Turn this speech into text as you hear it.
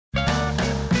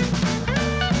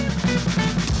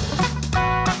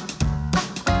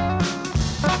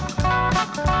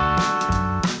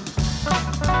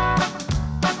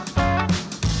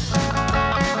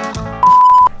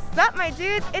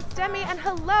kids, it's Demi, and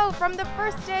hello from the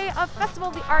first day of Festival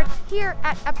of the Arts here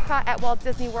at Epcot at Walt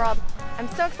Disney World. I'm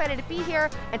so excited to be here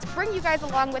and to bring you guys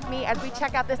along with me as we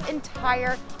check out this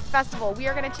entire festival. We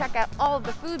are going to check out all of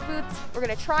the food booths, we're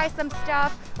going to try some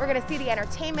stuff, we're going to see the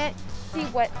entertainment, see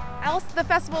what else the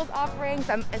festival is offering,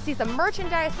 and see some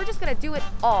merchandise. We're just going to do it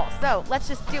all. So let's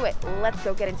just do it. Let's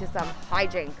go get into some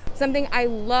hijinks. Something I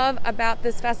love about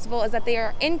this festival is that they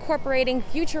are incorporating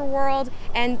Future World,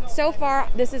 and so far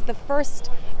this is the first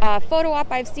photo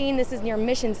op I've seen. This is near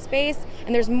Mission Space,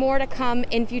 and there's more to come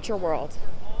in Future World.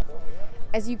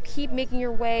 As you keep making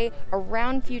your way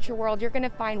around Future World, you're going to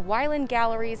find Wyland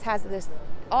Galleries has this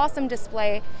awesome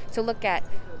display to look at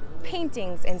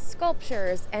paintings and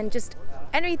sculptures and just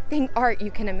anything art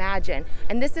you can imagine.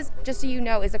 And this is, just so you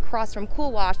know, is across from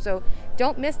Cool Wash, so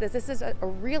don't miss this. This is a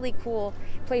really cool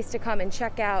place to come and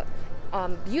check out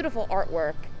beautiful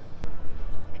artwork.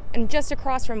 And just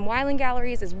across from Wyland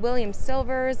Galleries is William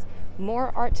Silver's.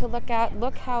 More art to look at.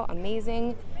 Look how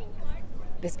amazing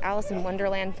this Alice in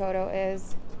Wonderland photo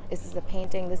is. This is a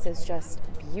painting. This is just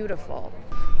beautiful.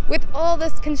 With all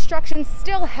this construction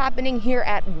still happening here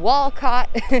at Walcott,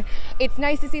 it's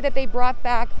nice to see that they brought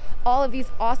back all of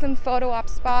these awesome photo op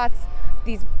spots,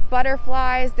 these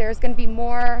butterflies. There's going to be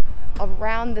more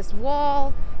around this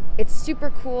wall. It's super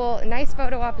cool. A nice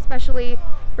photo op, especially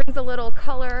brings a little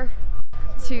color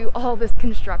to all this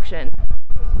construction.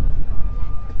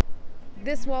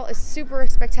 This wall is super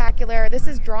spectacular. This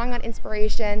is drawing on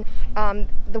inspiration.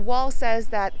 The wall says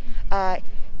that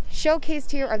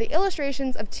showcased here are the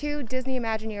illustrations of two Disney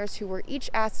Imagineers who were each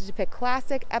asked to depict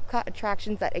classic Epcot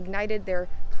attractions that ignited their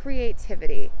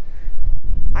creativity.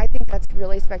 I think that's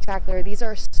really spectacular. These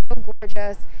are so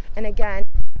gorgeous, and again,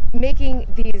 making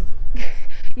these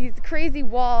these crazy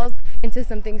walls into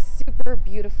something super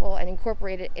beautiful and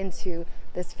incorporate it into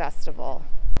this festival.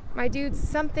 My dudes,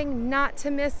 something not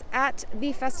to miss at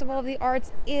the Festival of the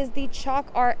Arts is the chalk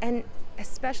art, and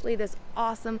especially this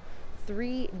awesome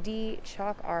 3D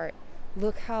chalk art.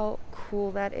 Look how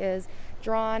cool that is.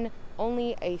 Drawn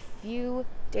only a few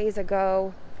days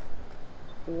ago.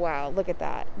 Wow, look at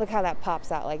that. Look how that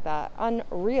pops out like that.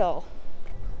 Unreal.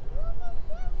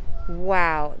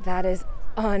 Wow, that is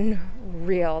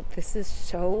unreal. This is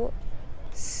so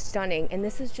stunning, and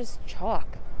this is just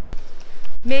chalk.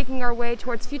 Making our way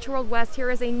towards Future World West,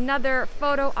 here is another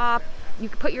photo op. You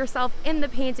can put yourself in the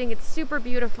painting. It's super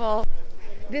beautiful.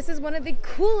 This is one of the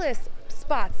coolest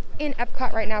spots in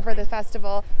Epcot right now for the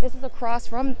festival. This is across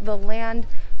from the Land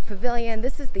Pavilion.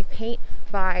 This is the paint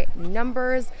by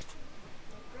numbers.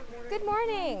 Good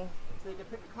morning. So you can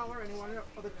pick a color, any one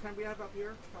of the 10 we have up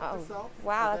here. Oh, yourself,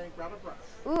 wow. And then grab a brush.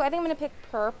 Ooh, I think I'm gonna pick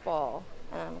purple.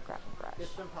 And I'm gonna grab a brush.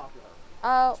 It's been popular.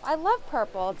 Oh, I love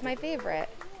purple. It's my favorite.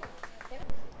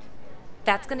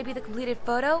 That's going to be the completed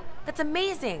photo? That's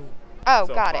amazing. Oh,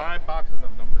 so got it. 5 boxes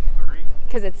of number 3.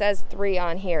 Because it says 3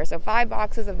 on here. So 5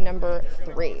 boxes of number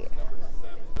 3.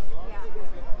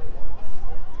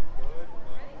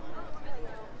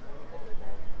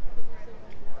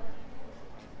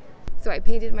 So I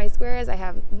painted my squares. I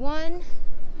have 1,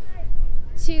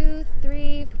 2,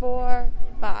 3, 4,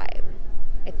 5.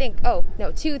 I think, oh,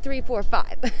 no, 2, 3, 4,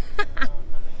 5.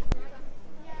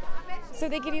 So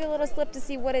they give you a little slip to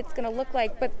see what it's going to look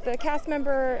like, but the cast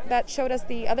member that showed us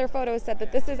the other photos said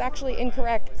that this is actually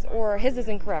incorrect, or his is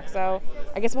incorrect, so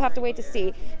I guess we'll have to wait to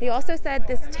see. He also said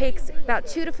this takes about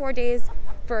 2 to 4 days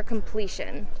for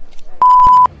completion.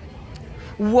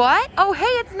 What? Oh, hey,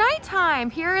 it's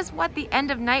nighttime. Here is what the end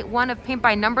of night 1 of Paint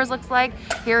by Numbers looks like.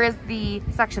 Here is the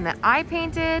section that I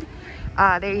painted.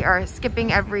 They are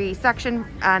skipping every section,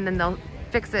 and then they'll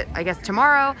fix it, I guess,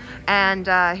 tomorrow. And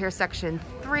here's section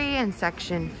 3 and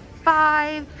section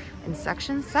 5 and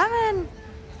section 7.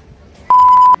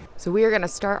 So we are going to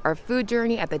start our food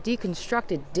journey at the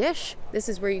Deconstructed Dish. This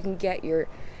is where you can get your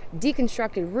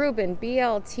deconstructed Reuben,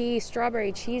 BLT,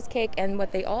 strawberry cheesecake, and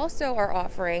what they also are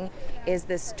offering is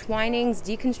this Twinings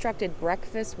Deconstructed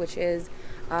Breakfast, which is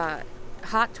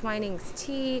hot Twinings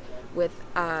tea with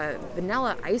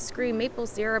vanilla ice cream, maple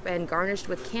syrup, and garnished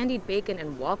with candied bacon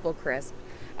and waffle crisp.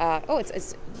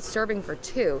 It's serving for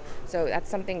 2, so that's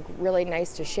something really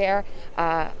nice to share.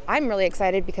 I'm really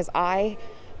excited because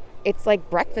it's like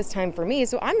breakfast time for me,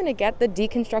 so I'm gonna get the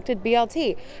Deconstructed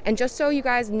BLT. And just so you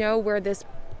guys know where this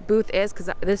booth is, because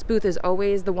this booth is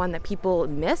always the one that people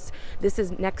miss, this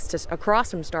is across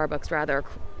from Starbucks rather,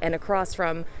 and across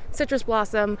from Citrus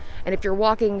Blossom. And if you're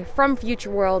walking from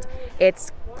Future World,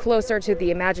 it's closer to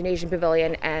the Imagination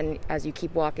Pavilion, and as you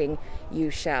keep walking, you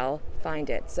shall find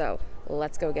it. So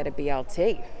let's go get a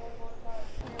BLT.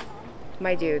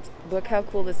 My dudes, look how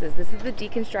cool this is. This is the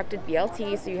deconstructed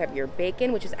BLT. So you have your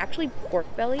bacon, which is actually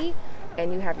pork belly,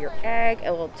 and you have your egg,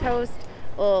 a little toast,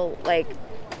 a little like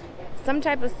some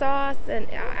type of sauce, and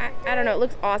I don't know, it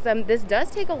looks awesome. This does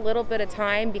take a little bit of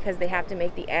time because they have to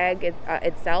make the egg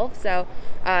itself, so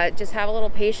just have a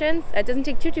little patience. It doesn't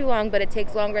take too long, but it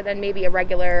takes longer than maybe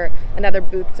another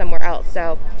booth somewhere else,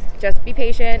 so just be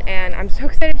patient. And I'm so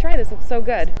excited to try this. It looks so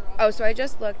good. Oh, so I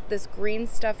just looked, this green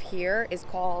stuff here is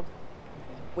called,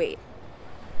 wait,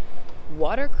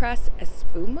 watercress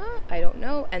espuma? I don't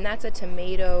know, and that's a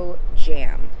tomato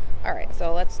jam. All right,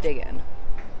 so let's dig in.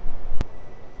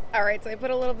 All right, so I put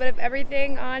a little bit of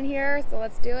everything on here, so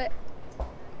let's do it.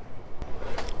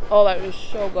 Oh, that is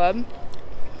so good.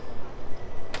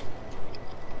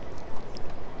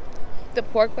 The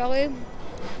pork belly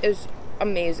is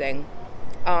amazing.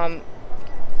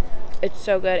 It's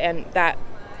so good, and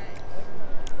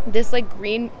this like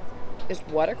green, this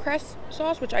watercress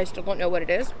sauce, which I still don't know what it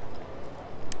is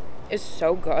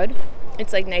so good.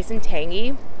 It's like nice and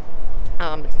tangy.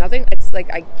 It's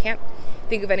like, I can't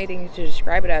think of anything to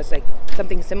describe it as, like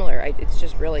something similar. It's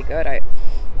just really good.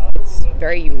 It's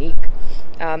very unique.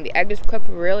 The egg is cooked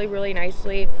really, really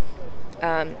nicely.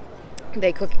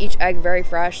 They cook each egg very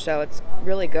fresh, so it's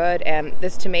really good. And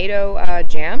this tomato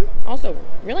jam, also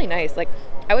really nice. Like,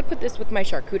 I would put this with my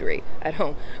charcuterie at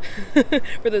home.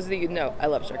 For those of you who know, I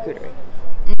love charcuterie.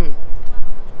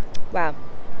 Wow,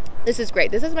 this is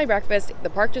great. This is my breakfast. The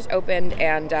park just opened,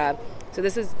 and so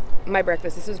this is my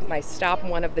breakfast. This is my stop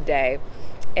one of the day,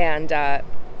 and I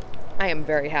am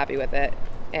very happy with it.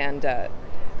 And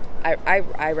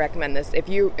I recommend this if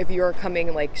you're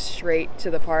coming like straight to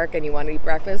the park and you want to eat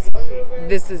breakfast.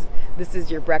 This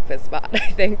is your breakfast spot,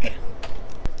 I think.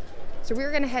 So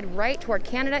we're gonna head right toward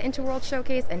Canada Interworld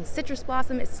Showcase, and Citrus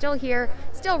Blossom is still here,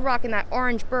 still rocking that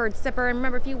orange bird sipper. And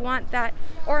remember, if you want that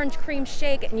orange cream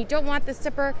shake and you don't want the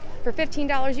sipper for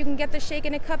 $15, you can get the shake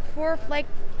in a cup for like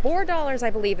 $4, I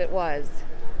believe it was.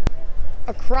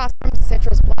 Across from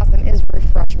Citrus Blossom is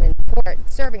Refreshment Court,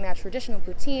 serving that traditional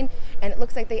poutine, and it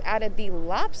looks like they added the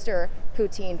lobster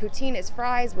poutine. Poutine is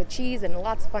fries with cheese and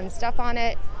lots of fun stuff on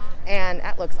it, and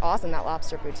that looks awesome, that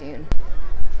lobster poutine.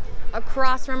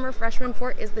 Across from Refreshment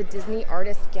Port is the Disney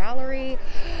Artist Gallery.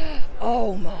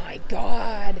 Oh my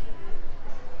God.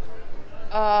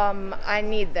 I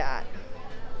need that.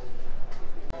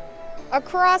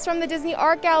 Across from the Disney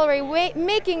Art Gallery,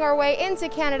 making our way into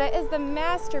Canada, is the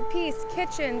Masterpiece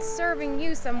Kitchen, serving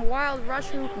you some wild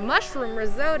mushroom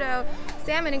risotto,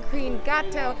 salmon and cream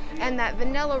gatto, and that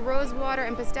vanilla rosewater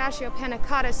and pistachio panna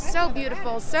cotta. So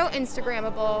beautiful, so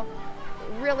Instagrammable.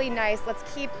 Really nice. Let's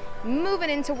keep moving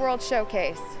into World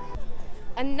Showcase.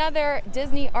 Another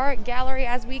Disney Art Gallery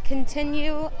as we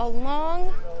continue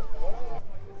along.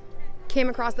 Came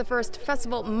across the first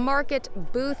festival market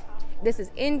booth. This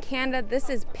is in Canada. This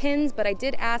is pins, but I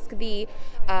did ask the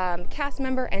cast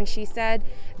member, and she said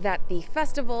that the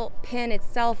festival pin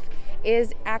itself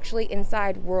is actually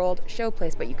inside World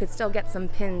Showplace, but you could still get some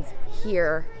pins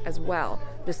here as well,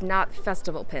 just not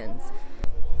festival pins.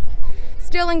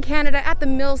 Still in Canada at the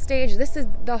Mill Stage, this is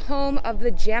the home of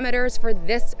the Jammers for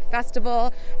this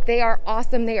festival. They are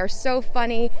awesome. They are so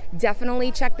funny.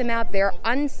 Definitely check them out. They're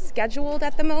unscheduled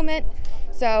at the moment,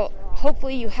 so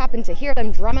hopefully you happen to hear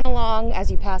them drumming along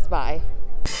as you pass by.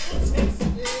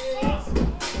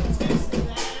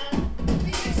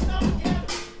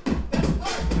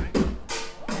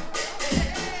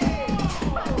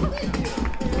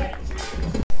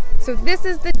 So this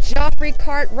is the Joffrey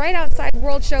cart right outside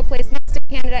World Showplace next to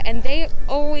Canada, and they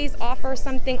always offer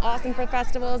something awesome for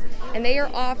festivals, and they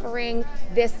are offering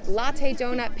this latte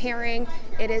donut pairing.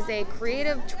 It is a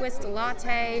creative twist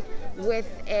latte with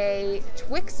a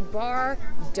Twix bar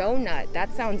donut.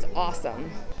 That sounds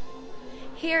awesome.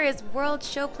 Here is World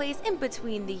Showplace in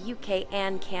between the UK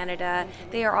and Canada.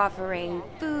 They are offering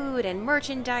food and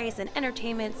merchandise and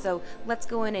entertainment, so let's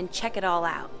go in and check it all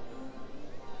out.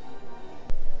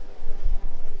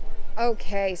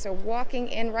 Okay, so walking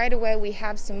in right away, we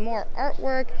have some more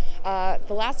artwork.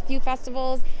 The last few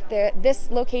festivals,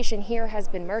 this location here has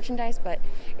been merchandise, but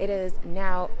it is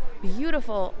now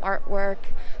beautiful artwork.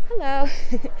 Hello.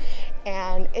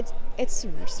 And it's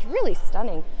really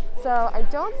stunning. So I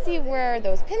don't see where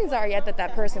those pins are yet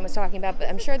that person was talking about, but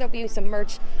I'm sure there'll be some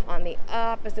merch on the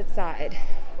opposite side.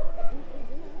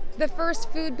 The first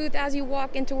food booth as you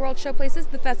walk into World Showplace is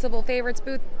the Festival Favorites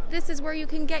booth. This is where you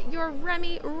can get your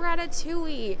Remy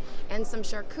Ratatouille and some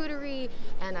charcuterie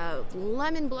and a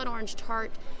lemon blood orange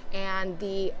tart and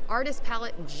the Artist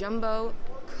Palette Jumbo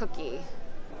Cookie.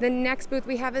 The next booth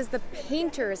we have is the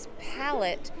Painter's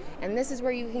Palette, and this is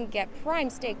where you can get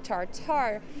prime steak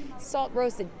tartare, salt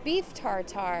roasted beef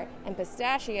tartare, and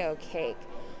pistachio cake.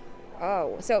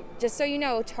 Oh, so just so you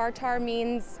know, tartare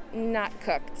means not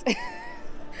cooked.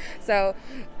 So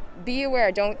be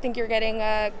aware, don't think you're getting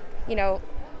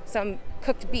some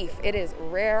cooked beef. It is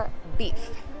rare beef.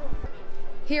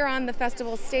 Here on the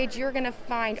festival stage, you're going to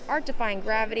find Art Defying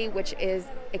Gravity, which is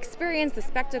experience the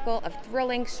spectacle of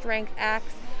thrilling strength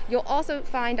acts. You'll also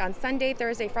find on Sunday,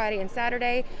 Thursday, Friday, and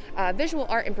Saturday visual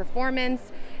art and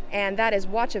performance, and that is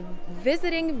watch a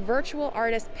visiting virtual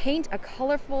artist paint a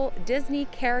colorful Disney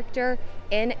character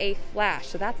in a flash.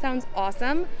 So that sounds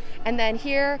awesome. And then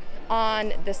here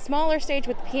on the smaller stage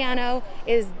with the piano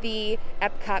is the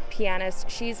Epcot pianist.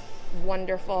 She's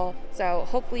wonderful. So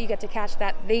hopefully you get to catch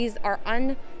that. These are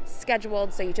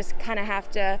unscheduled, so you just kind of have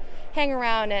to hang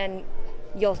around and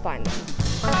you'll find them.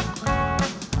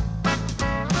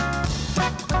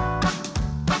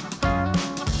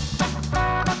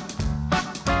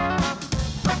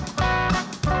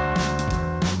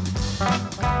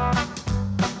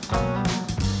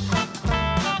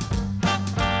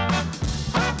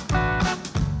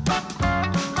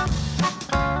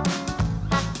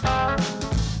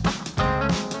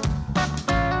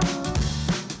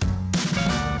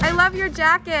 I love your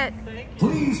jacket.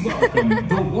 Please welcome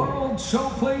the World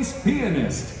Showplace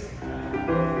pianist.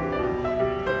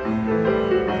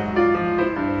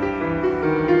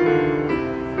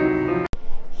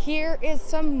 Here is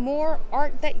some more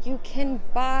art that you can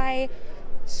buy.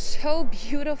 So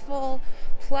beautiful.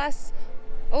 Plus,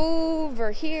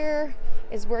 over here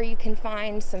is where you can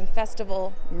find some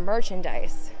festival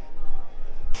merchandise.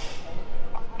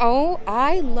 Oh,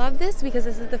 I love this because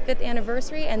this is the 5th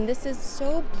anniversary and this is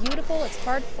so beautiful. It's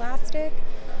hard plastic.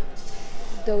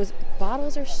 Those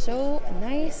bottles are so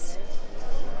nice.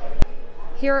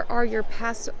 Here are your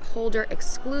pass holder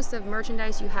exclusive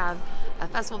merchandise. You have a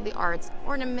Festival of the Arts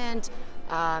ornament,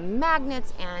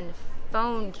 magnets, and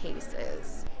phone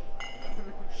cases.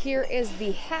 Here is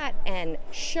the hat and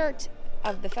shirt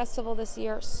of the festival this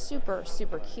year. Super,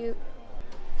 super cute.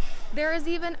 There is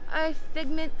even a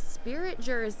Figment Spirit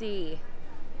jersey.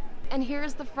 And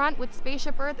here's the front with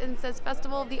Spaceship Earth and it says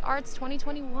Festival of the Arts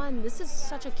 2021. This is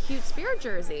such a cute Spirit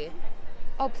jersey.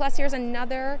 Oh, plus here's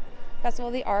another Festival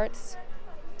of the Arts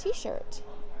t-shirt.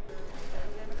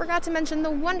 Forgot to mention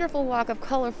the wonderful walk of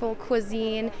colorful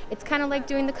cuisine. It's kind of like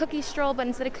doing the cookie stroll, but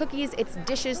instead of cookies, it's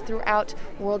dishes throughout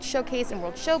World Showcase and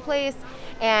World Showplace.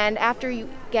 And after you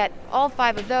get all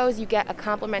 5 of those, you get a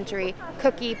complimentary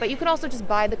cookie, but you can also just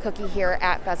buy the cookie here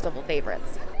at Festival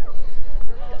Favorites.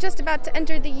 Just about to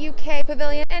enter the UK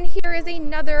pavilion, and here is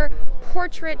another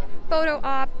portrait photo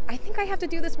op. I think I have to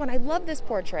do this one. I love this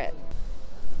portrait.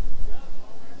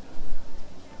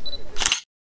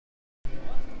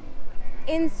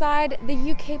 Inside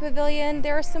the UK pavilion,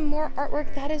 there is some more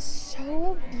artwork that is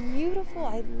so beautiful.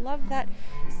 I love that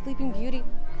Sleeping Beauty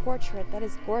portrait. That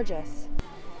is gorgeous.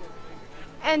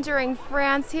 Entering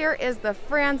France, here is the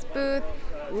France booth,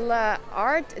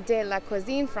 L'Art de la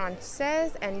Cuisine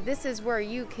Française, and this is where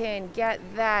you can get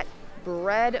that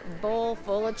bread bowl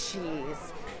full of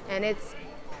cheese. And it's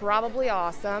probably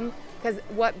awesome, because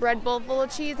what bread bowl full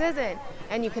of cheese isn't?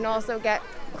 And you can also get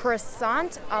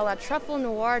croissant à la truffle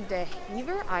noir de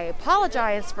Hever. I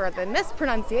apologize for the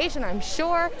mispronunciation, I'm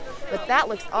sure, but that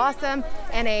looks awesome.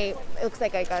 And it looks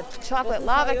like a chocolate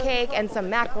lava cake and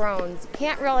some macarons.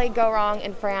 Can't really go wrong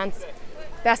in France.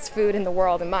 Best food in the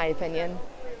world, in my opinion.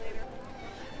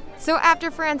 So after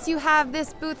France, you have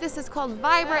this booth. This is called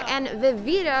Vibre and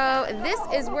Vivito. This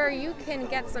is where you can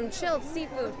get some chilled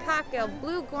seafood cocktail,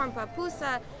 blue corn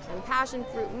papusa, and passion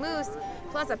fruit mousse,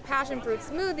 plus a passion fruit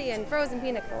smoothie and frozen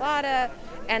pina colada.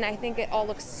 And I think it all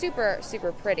looks super,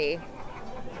 super pretty.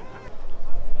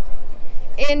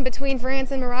 In between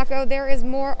France and Morocco, there is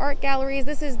more art galleries.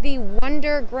 This is the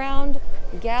Wonderground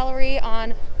Gallery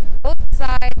on both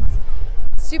sides.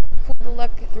 Super cool to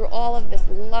look through all of this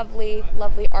lovely,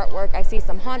 lovely artwork. I see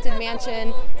some Haunted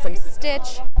Mansion, some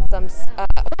Stitch, some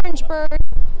Orange Bird.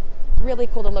 Really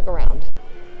cool to look around.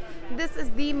 This is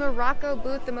the Morocco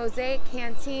booth, the Mosaic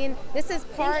Canteen. This is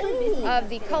part of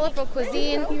the colorful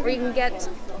cuisine where you can get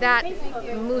that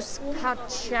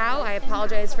muscatchao. I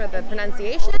apologize for the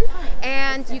pronunciation.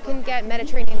 And you can get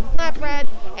Mediterranean flatbread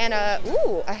and a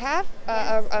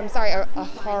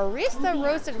harissa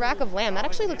roasted rack of lamb. That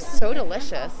actually looks so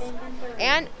delicious.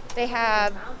 And they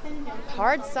have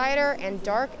hard cider and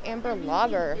dark amber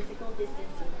lager.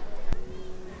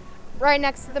 Right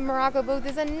next to the Morocco booth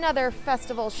is another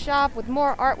festival shop with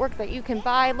more artwork that you can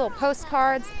buy, little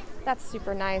postcards. That's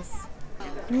super nice.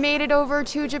 Made it over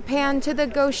to Japan to the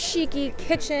Goshiki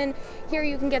kitchen. Here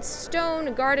you can get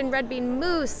stone garden red bean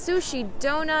mousse, sushi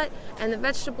donut, and the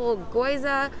vegetable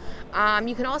gyoza.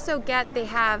 You can also get,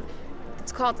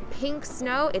 it's called Pink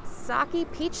Snow. It's sake,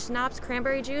 peach schnapps,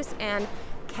 cranberry juice, and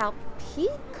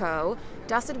calpico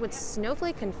dusted with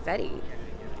snowflake confetti.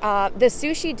 The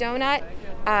sushi donut,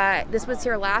 this was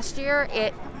here last year.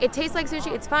 It tastes like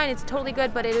sushi. It's fine. It's totally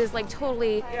good, but it is like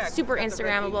totally super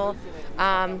Instagrammable.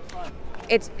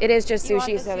 It is just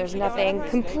sushi, so there's nothing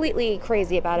completely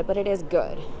crazy about it, but it is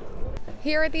good.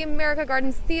 Here at the America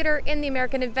Gardens Theater in the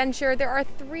American Adventure, there are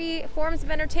 3 forms of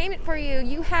entertainment for you.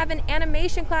 You have an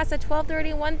animation class at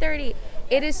 12:30 and 1:30.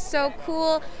 It is so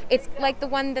cool. It's like the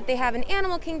one that they have in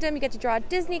Animal Kingdom. You get to draw a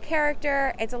Disney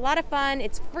character. It's a lot of fun.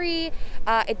 It's free.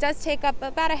 It does take up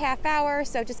about a half hour,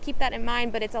 so just keep that in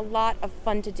mind, but it's a lot of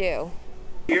fun to do.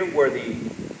 Here where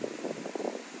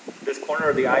this corner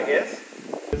of the eye is,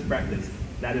 just practice.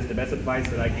 That is the best advice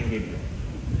that I can give you.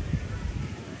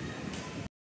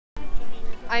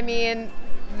 I mean,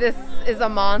 this is a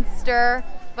monster,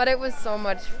 but it was so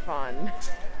much fun.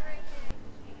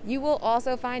 You will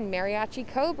also find Mariachi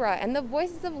Cobra and the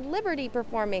Voices of Liberty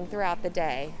performing throughout the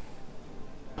day.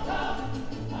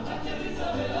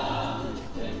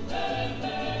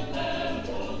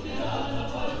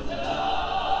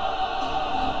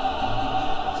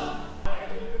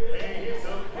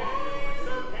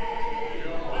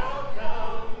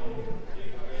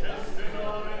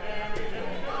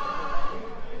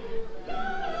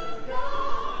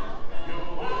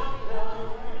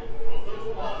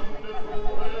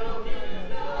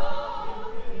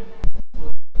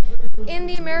 In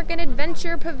the American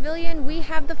Adventure Pavilion, we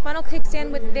have the funnel cake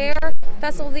stand with their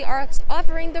Festival of the Arts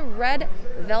offering the red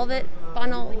velvet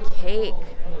funnel cake.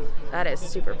 That is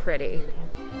super pretty.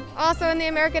 Also in the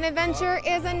American Adventure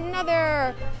is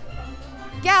another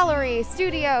gallery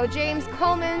studio, James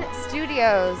Coleman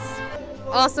Studios.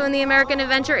 Also in the American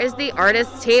Adventure is the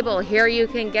Artist's Table. Here you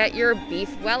can get your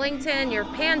beef Wellington, your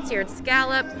pan-seared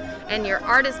scallop, and your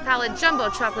Artist Palette jumbo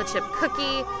chocolate chip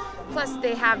cookie. Plus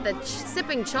they have the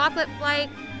sipping chocolate flight.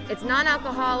 It's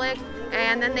non-alcoholic.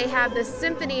 And then they have the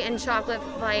Symphony and Chocolate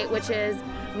Flight, which is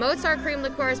Mozart cream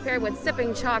liqueurs paired with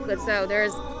sipping chocolate. So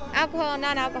there's alcohol,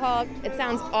 non-alcoholic. It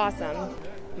sounds awesome.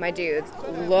 My dudes,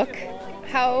 look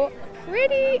how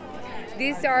pretty.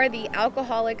 These are the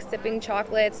alcoholic sipping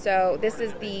chocolates. So this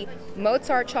is the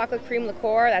Mozart chocolate cream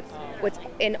liqueur. That's what's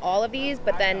in all of these.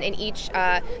 But then in each,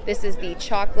 this is the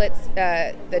chocolates,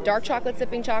 the dark chocolate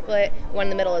sipping chocolate. One in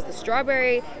the middle is the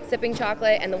strawberry sipping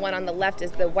chocolate, and the one on the left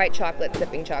is the white chocolate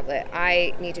sipping chocolate.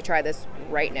 I need to try this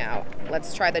right now.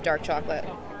 Let's try the dark chocolate.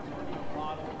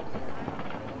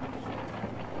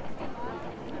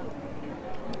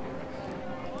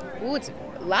 Ooh, it's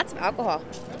lots of alcohol.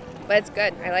 But it's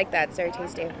good. I like that. It's very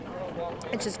tasty.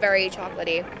 It's just very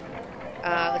chocolatey.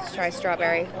 Let's try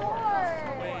strawberry.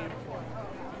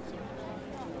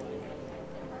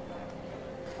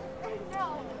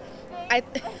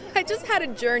 I just had a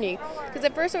journey because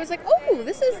at first I was like, oh,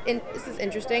 this is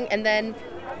interesting, and then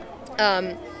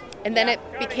it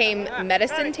became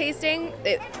medicine tasting.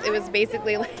 It was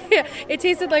basically like it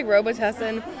tasted like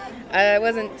Robitussin. I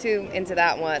wasn't too into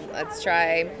that one. Let's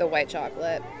try the white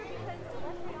chocolate.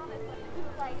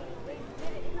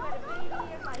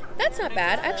 That's not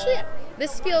bad. Actually,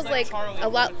 this feels like a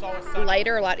lot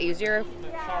lighter, a lot easier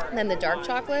than the dark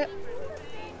chocolate.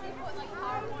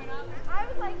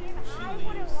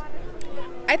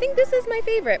 I think this is my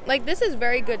favorite. Like, this is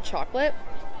very good chocolate,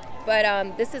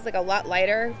 but this is like a lot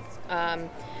lighter, and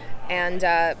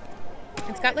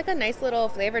it's got like a nice little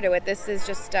flavor to it. This is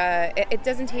just, it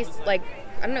doesn't taste like,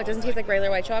 I don't know, it doesn't taste like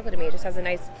regular white chocolate to me. It just has a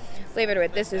nice flavor to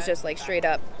it. This is just like straight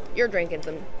up, you're drinking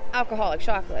some alcoholic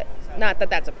chocolate. Not that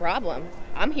that's a problem.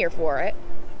 I'm here for it.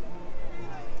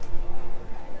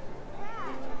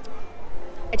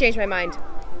 I changed my mind.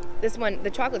 This one,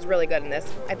 the chocolate's really good in this.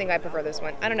 I think I prefer this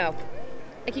one. I don't know.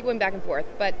 I keep going back and forth,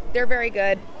 but they're very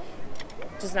good.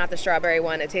 Just not the strawberry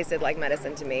one. It tasted like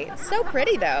medicine to me. It's so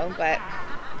pretty though, but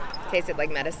it tasted like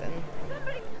medicine.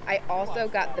 I also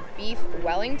got the beef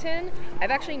Wellington.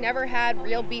 I've actually never had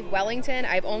real beef Wellington.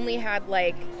 I've only had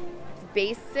like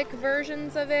basic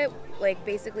versions of it, like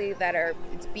basically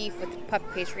it's beef with puff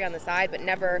pastry on the side, but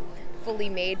never fully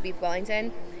made beef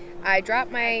Wellington. I dropped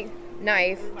my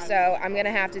knife, so I'm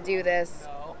gonna have to do this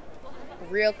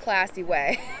real classy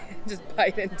way. Just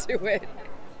bite into it.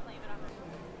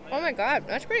 Oh my god,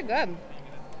 that's pretty good.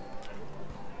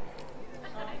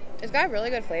 It's got a really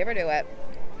good flavor to it.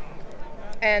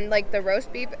 And like the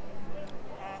roast beef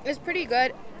is pretty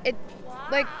good.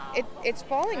 It's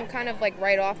falling kind of like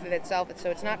right off of itself, so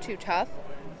it's not too tough.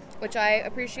 which I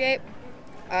appreciate.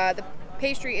 The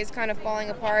pastry is kind of falling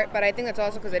apart, but I think that's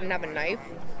also because I didn't have a knife.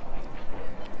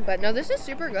 But no, this is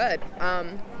super good.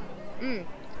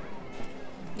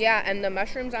 Yeah, and the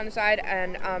mushrooms on the side,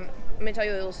 and I'm gonna tell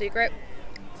you a little secret.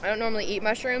 I don't normally eat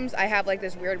mushrooms. I have like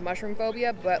this weird mushroom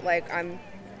phobia, but like I'm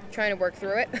trying to work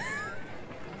through it.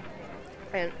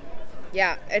 And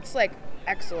yeah, it's like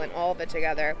excellent, all of it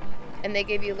together. And they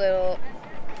give you little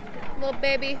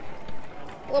baby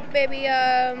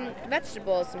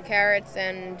vegetables, some carrots,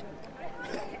 and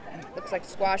looks like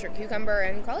squash or cucumber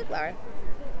and cauliflower.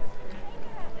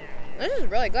 This is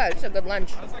really good. It's a good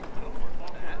lunch.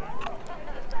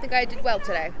 I think I did well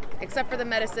today, except for the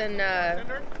medicine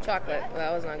chocolate. Well,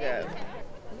 that was not good.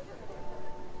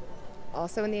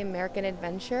 Also in the American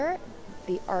Adventure,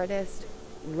 the artist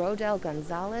Rodel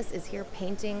Gonzalez is here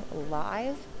painting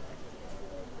live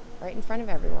right in front of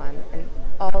everyone. And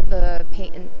all the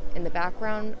paint in the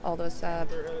background, all those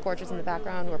portraits in the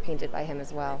background were painted by him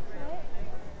as well.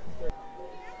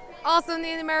 Also in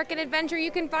the American Adventure,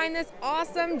 you can find this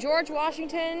awesome George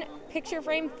Washington picture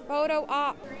frame photo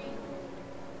op.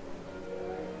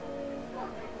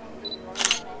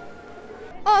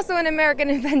 Also in American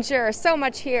Adventure, so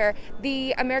much here.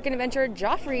 The American Adventure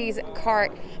Joffrey's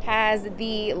cart has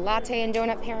the latte and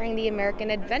donut pairing, the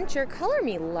American Adventure Color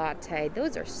Me latte.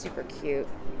 Those are super cute.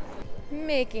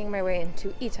 Making my way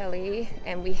into Italy,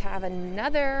 and we have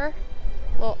another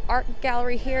little art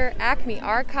gallery here, Acme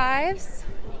Archives.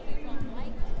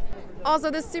 Also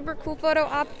this super cool photo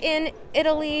op in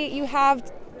Italy. You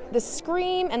have the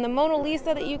Scream and the Mona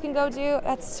Lisa that you can go do.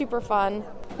 That's super fun.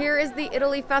 Here is the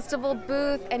Italy Festival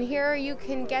booth, and here you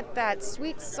can get that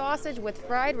sweet sausage with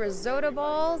fried risotto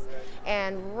balls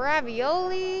and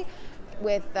ravioli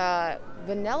with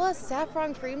vanilla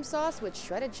saffron cream sauce with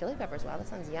shredded chili peppers. Wow, that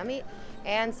sounds yummy.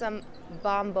 And some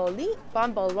bomboloni,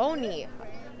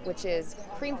 which is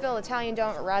cream-filled Italian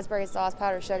donut with raspberry sauce,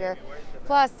 powdered sugar,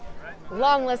 plus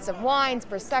long list of wines,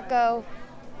 Prosecco.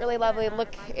 Really lovely.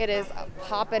 Look, it is a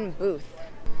poppin' booth.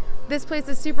 This place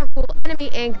is super cool.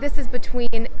 Enemy Ink. This is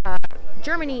between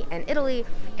Germany and Italy,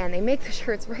 and they make the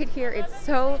shirts right here. It's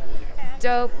so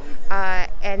dope.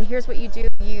 And here's what you do.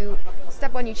 You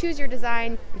step one, you choose your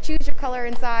design, you choose your color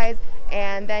and size,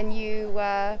 and then you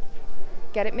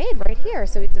get it made right here.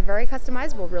 So it's very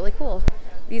customizable, really cool.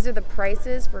 These are the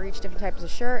prices for each different types of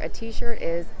shirt. A t-shirt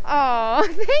is, oh,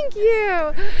 thank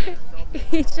you.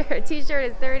 T-shirt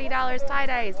is $30,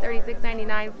 tie-dye is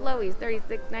 $36.99, flowies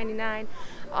 $36.99.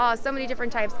 Oh, so many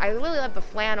different types. I really love the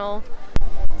flannel.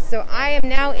 So I am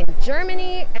now in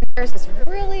Germany, and there's this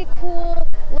really cool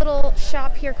little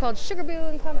shop here called Sugar Boo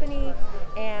and Company,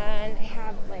 and they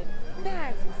have like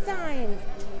bags and signs,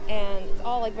 and it's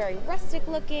all like very rustic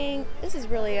looking. This is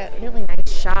really a really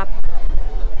nice shop.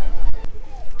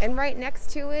 And right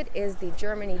next to it is the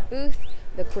Germany booth,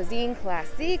 the Cuisine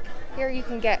Classique. Here you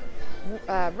can get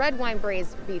red wine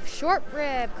braised beef short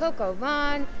rib, coq au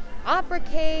vin, opera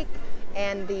cake,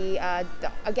 and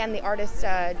again the artist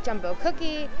jumbo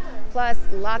cookie, plus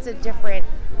lots of different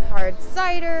hard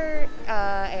cider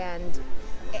and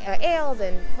ales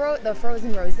and the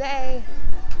frozen rosé.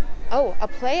 Oh, a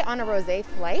play on a rosé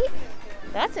flight?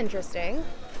 That's interesting.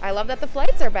 I love that the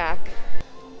flights are back.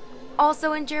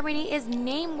 Also in Germany is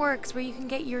Nameworks, where you can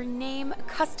get your name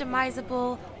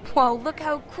customizable. Whoa, look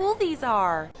how cool these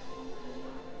are.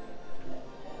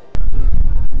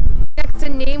 Next to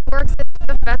Nameworks is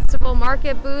the festival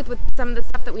market booth with some of the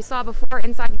stuff that we saw before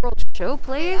inside World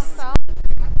Showplace.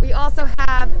 We also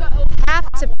have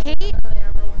Have to Paint.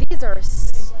 These are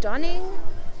stunning,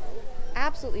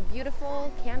 absolutely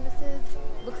beautiful canvases.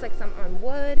 Looks like some on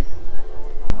wood.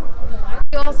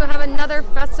 We also have another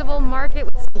festival market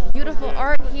with some beautiful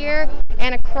art here,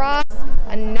 and across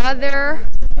another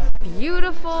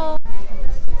beautiful,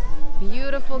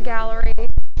 beautiful gallery.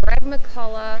 Greg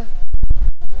McCullough,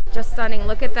 just stunning.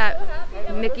 Look at that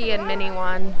Mickey and Minnie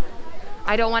one.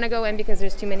 I don't want to go in because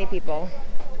there's too many people.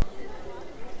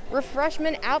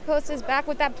 Refreshment Outpost is back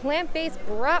with that plant-based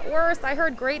bratwurst. I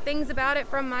heard great things about it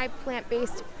from my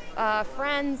plant-based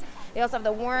friends. They also have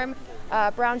the warm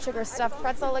brown sugar stuffed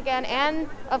pretzel again, and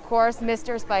of course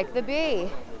Mr. Spike the Bee.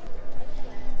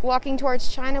 Walking towards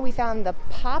China, we found the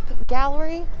Pop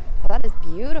Gallery. Oh, that is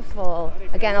beautiful.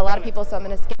 Again, a lot of people, so I'm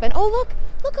gonna skip in. Oh, look.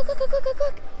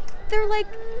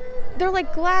 They're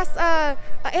like glass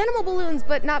animal balloons,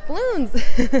 but not balloons.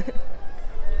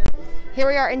 Here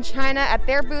we are in China at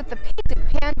their booth, the Painted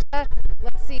Panda.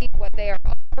 Let's see what they are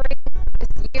offering.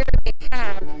 This year they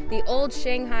have the Old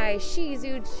Shanghai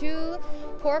Shizu 2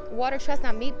 pork water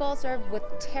chestnut meatball served with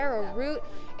taro root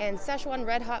and Szechuan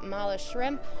red hot mala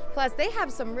shrimp. Plus they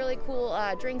have some really cool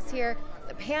drinks here.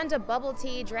 panda bubble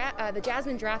tea. The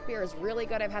jasmine draft beer is really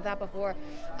good. I've had that before.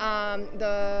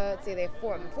 Let's see, they have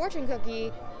fortune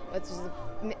cookie, which is a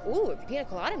pina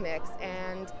colada mix,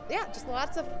 and yeah, just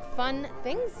lots of fun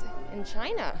things in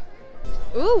China.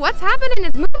 Ooh, what's happening?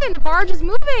 It's moving. The barge is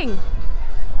moving.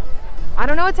 I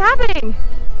don't know what's happening.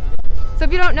 So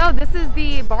if you don't know, this is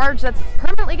the barge that's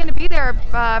permanently going to be there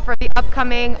for the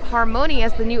upcoming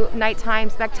Harmonious, the new nighttime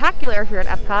spectacular here at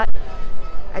Epcot.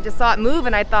 I just saw it move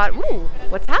and I thought, ooh,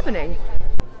 what's happening?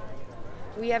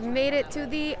 We have made it to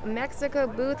the Mexico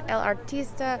booth, El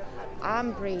Artista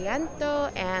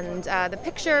Hambriento, and the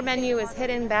picture menu is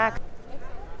hidden back.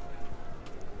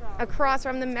 Across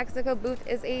from the Mexico booth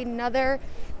is another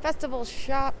festival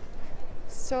shop.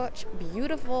 Such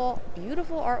beautiful,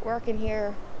 beautiful artwork in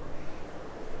here.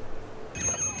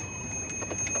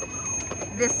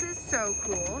 This is so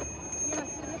cool. Yeah,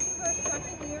 so this is our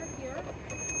second year here.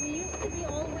 We used to be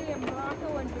all the way in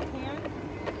Morocco and Japan,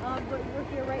 but we're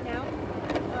here right now.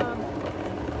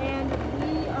 And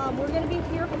we're going to be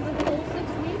here for the whole 6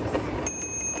 weeks.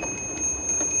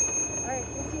 Alright,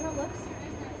 so let's see how it looks.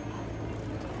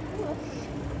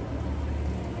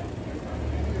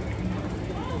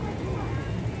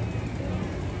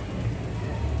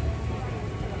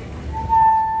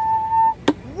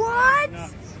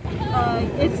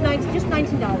 It's just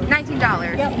 $19.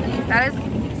 $19. Yep. That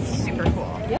is super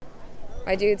cool. Yep.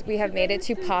 My dudes, we have made it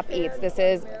to Pop Eats. This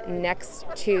is next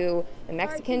to the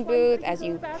Mexican booth as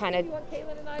you kind of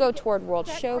go toward World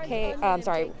Showcase,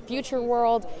 Future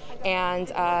World. And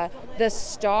the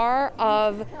star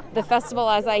of the festival,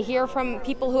 as I hear from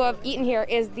people who have eaten here,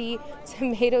 is the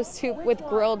tomato soup with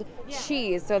grilled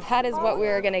cheese. So that is what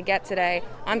we're gonna get today.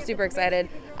 I'm super excited.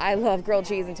 I love grilled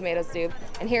cheese and tomato soup.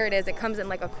 And here it is. It comes in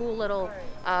like a cool little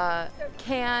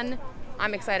can.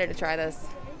 I'm excited to try this.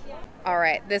 All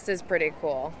right, this is pretty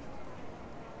cool.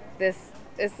 This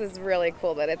is really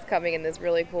cool that it's coming in this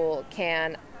really cool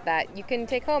can that you can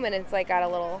take home, and it's like got a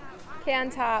little can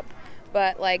top.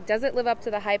 But like, does it live up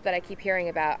to the hype that I keep hearing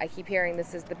about? I keep hearing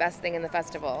this is the best thing in the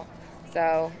festival.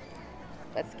 So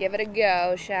let's give it a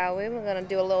go, shall we? We're gonna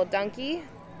do a little dunky.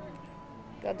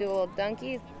 Go do a little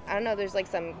dunky. I don't know, there's like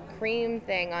some cream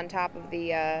thing on top of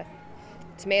the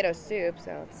tomato soup,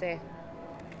 so let's see.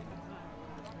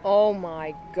 Oh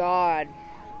my God.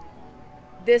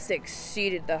 This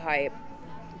exceeded the hype.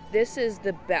 This is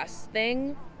the best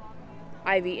thing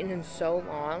I've eaten in so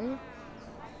long.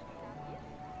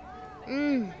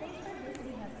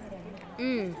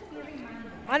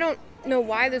 I don't know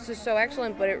why this is so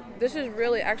excellent, but this is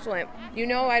really excellent. You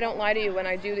know I don't lie to you when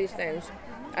I do these things.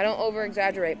 I don't over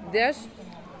exaggerate. This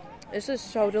is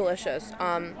so delicious.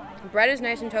 Bread is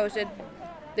nice and toasted.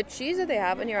 The cheese that they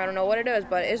have in here, I don't know what it is,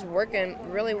 but it's working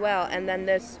really well. And then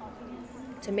this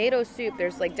tomato soup,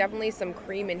 there's like definitely some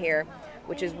cream in here,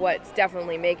 which is what's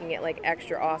definitely making it like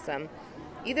extra awesome.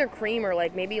 Either cream or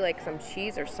like maybe like some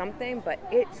cheese or something, but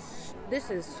this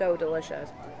is so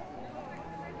delicious.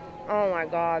 Oh my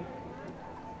God.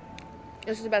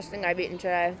 This is the best thing I've eaten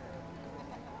today.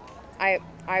 I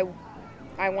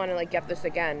want to like get this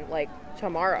again like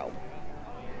tomorrow.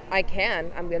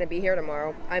 I'm gonna be here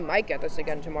tomorrow. I might get this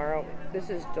again tomorrow. This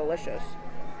is delicious.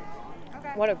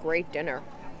 Okay. What a great dinner.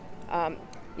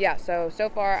 Yeah, so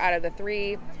far out of the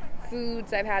 3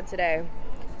 foods I've had today,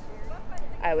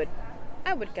 I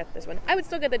would get this one. I would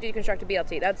still get the deconstructed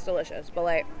BLT. That's delicious, but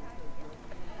like,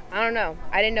 I don't know.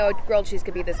 I didn't know grilled cheese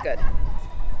could be this good.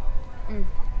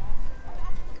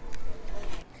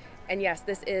 And yes,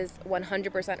 this is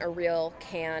 100% a real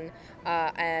can,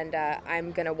 and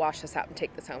I'm gonna wash this out and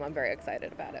take this home. I'm very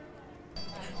excited about it.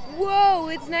 Whoa,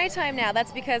 it's nighttime now.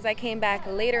 That's because I came back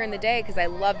later in the day because I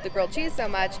loved the grilled cheese so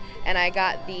much, and I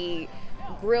got the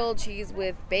grilled cheese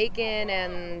with bacon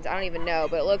and I don't even know,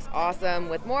 but it looks awesome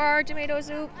with more tomato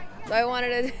soup. So I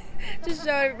wanted to just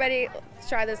show everybody. Let's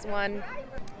try this one.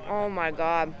 Oh my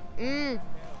God.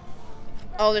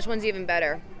 Oh, this one's even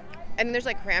better. And there's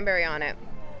like cranberry on it.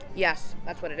 Yes,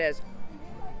 that's what it is.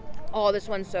 Oh, this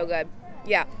one's so good.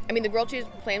 Yeah, I mean the grilled cheese,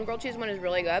 plain grilled cheese one is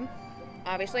really good.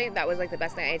 Obviously, that was like the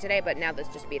best thing I ate today, but now this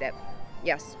just beat it.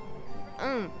 Yes.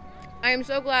 I am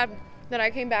so glad that I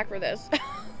came back for this.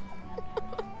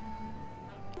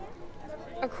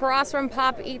 Across from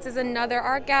Pop Eats is another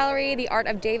art gallery, the art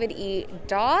of David E.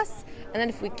 Doss. And then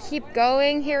if we keep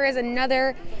going, here is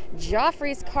another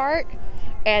Joffrey's cart,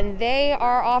 and they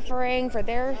are offering for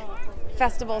their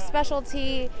festival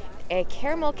specialty a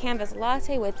caramel canvas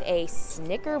latte with a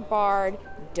Snicker barred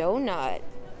donut.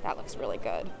 That looks really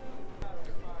good.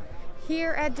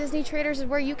 Here at Disney Traders is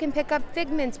where you can pick up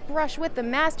Figment's Brush with the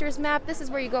Master's Map. This is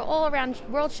where you go all around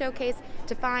World Showcase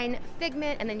to find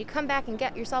Figment, and then you come back and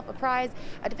get yourself a prize.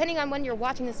 Depending on when you're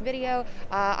watching this video,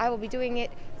 I will be doing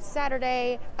it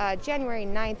Saturday, January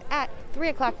 9th at 3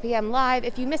 o'clock p.m. live.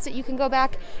 If you missed it, you can go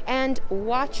back and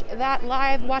watch that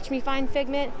live. Watch me find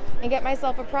Figment and get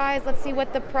myself a prize. Let's see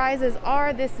what the prizes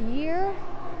are this year.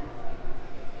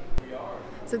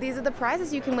 So these are the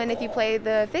prizes you can win if you play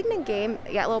the Figment game.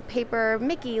 You got a little paper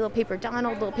Mickey, little paper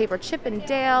Donald, little paper Chip and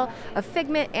Dale, a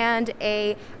Figment, and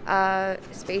a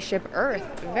spaceship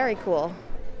Earth. Very cool.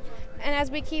 And as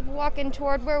we keep walking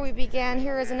toward where we began,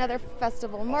 here is another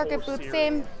festival market booth.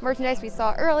 Same merchandise we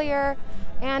saw earlier.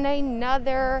 And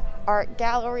another art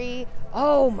gallery.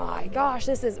 Oh my gosh,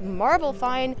 this is Marvel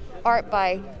Fine Art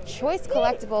by Choice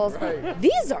Collectibles.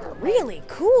 These are really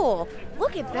cool.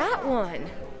 Look at that one.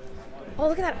 Oh,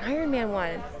 look at that Iron Man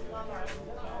one.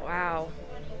 Wow.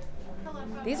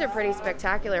 These are pretty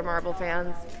spectacular, Marvel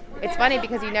fans. It's funny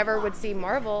because you never would see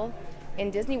Marvel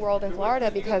in Disney World in Florida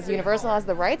because Universal has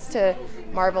the rights to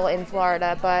Marvel in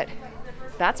Florida, but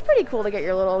that's pretty cool to get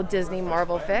your little Disney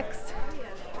Marvel fix.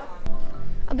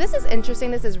 Oh, this is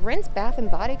interesting. This is Rinse Bath and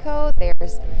Body Co.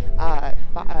 There's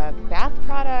bath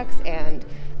products and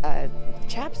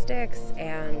chapsticks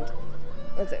and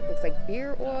it looks like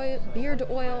beard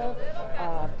oil,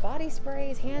 body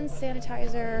sprays, hand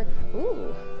sanitizer.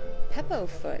 Ooh, Peppo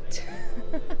Foot.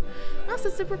 Also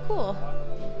super cool.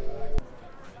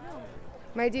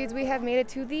 My dudes, we have made it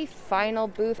to the final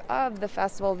booth of the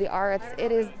Festival of the Arts.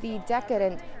 It is the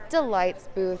Decadent Delights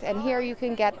booth, and here you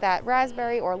can get that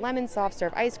raspberry or lemon soft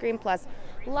serve ice cream, plus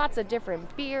lots of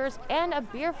different beers and a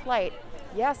beer flight.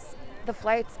 Yes, the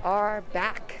flights are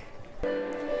back.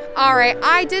 All right,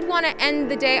 I did want to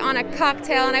end the day on a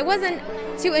cocktail, and I wasn't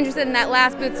too interested in that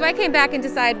last booth, so I came back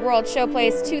inside World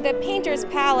Showplace to the Painter's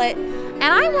Palette, and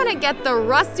I want to get the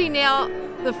Rusty Nail,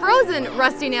 the frozen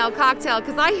Rusty Nail cocktail,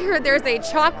 because I hear there's a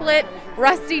chocolate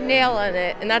Rusty Nail in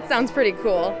it, and that sounds pretty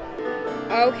cool.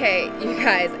 Okay, you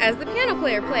guys, as the piano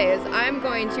player plays, I'm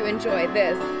going to enjoy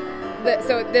this.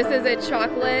 So this is a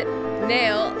chocolate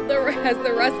nail, has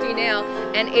the Rusty Nail,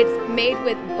 and it's made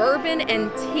with bourbon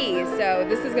and tea, so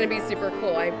this is going to be super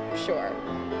cool, I'm sure.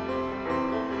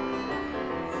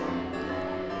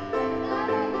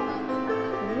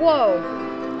 Whoa,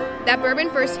 that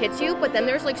bourbon first hits you, but then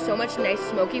there's like so much nice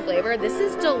smoky flavor. This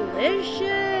is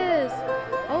delicious.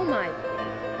 Oh my.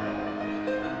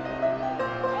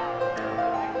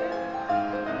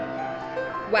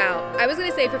 Wow, I was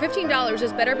gonna say for $15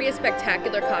 this better be a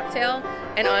spectacular cocktail,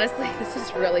 and honestly this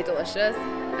is really delicious.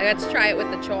 I got to try it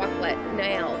with the chocolate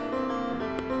nail.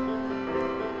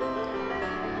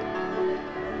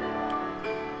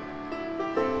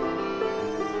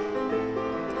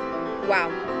 Wow,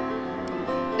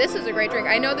 this is a great drink.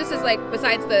 I know this is like,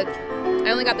 besides I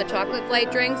only got the chocolate flight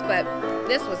drinks, but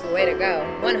this was the way to go.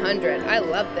 100, I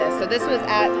love this. So this was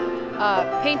at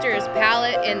Painter's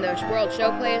Palette in the World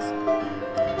Showplace.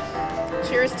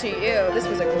 Cheers to you. This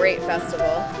was a great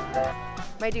festival.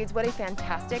 My dudes, what a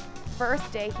fantastic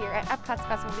first day here at Epcot's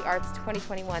Festival of the Arts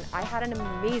 2021. I had an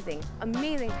amazing,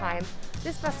 amazing time.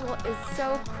 This festival is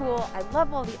so cool. I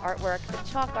love all the artwork, the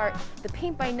chalk art, the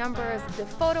paint by numbers, the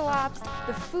photo ops.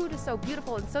 The food is so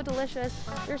beautiful and so delicious.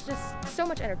 There's just so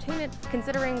much entertainment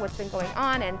considering what's been going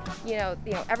on, and you know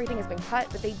everything has been cut,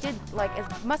 but they did like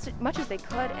as much as they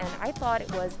could, and I thought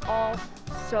it was all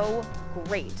so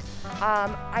great.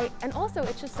 And also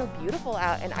it's just so beautiful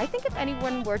out, and I think if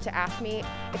anyone were to ask me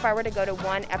if I were to go to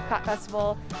one Epcot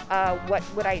festival, what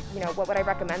would I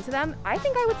recommend to them? I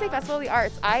think I would say Festival of the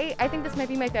Arts. I think this might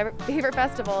be my favorite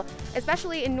festival,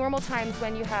 especially in normal times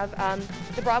when you have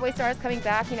the Broadway stars coming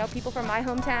back, people from my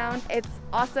hometown. It's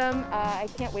awesome. I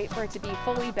can't wait for it to be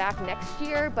fully back next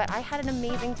year, but I had an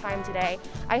amazing time today.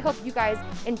 I hope you guys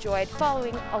enjoyed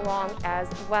following along as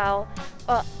well.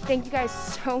 Thank you guys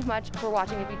so much for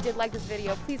watching. If you did like this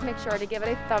video, please make sure to give it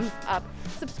a thumbs up.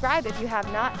 Subscribe if you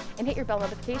have not, and hit your bell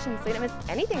notifications so you don't miss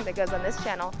anything that goes on this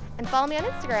channel. And follow me on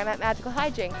Instagram at Magical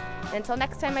Hijinx. And until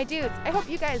next time, my dudes, I hope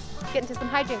you guys get into some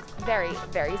hijinks very,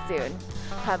 very soon.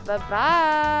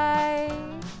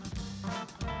 Bye-bye.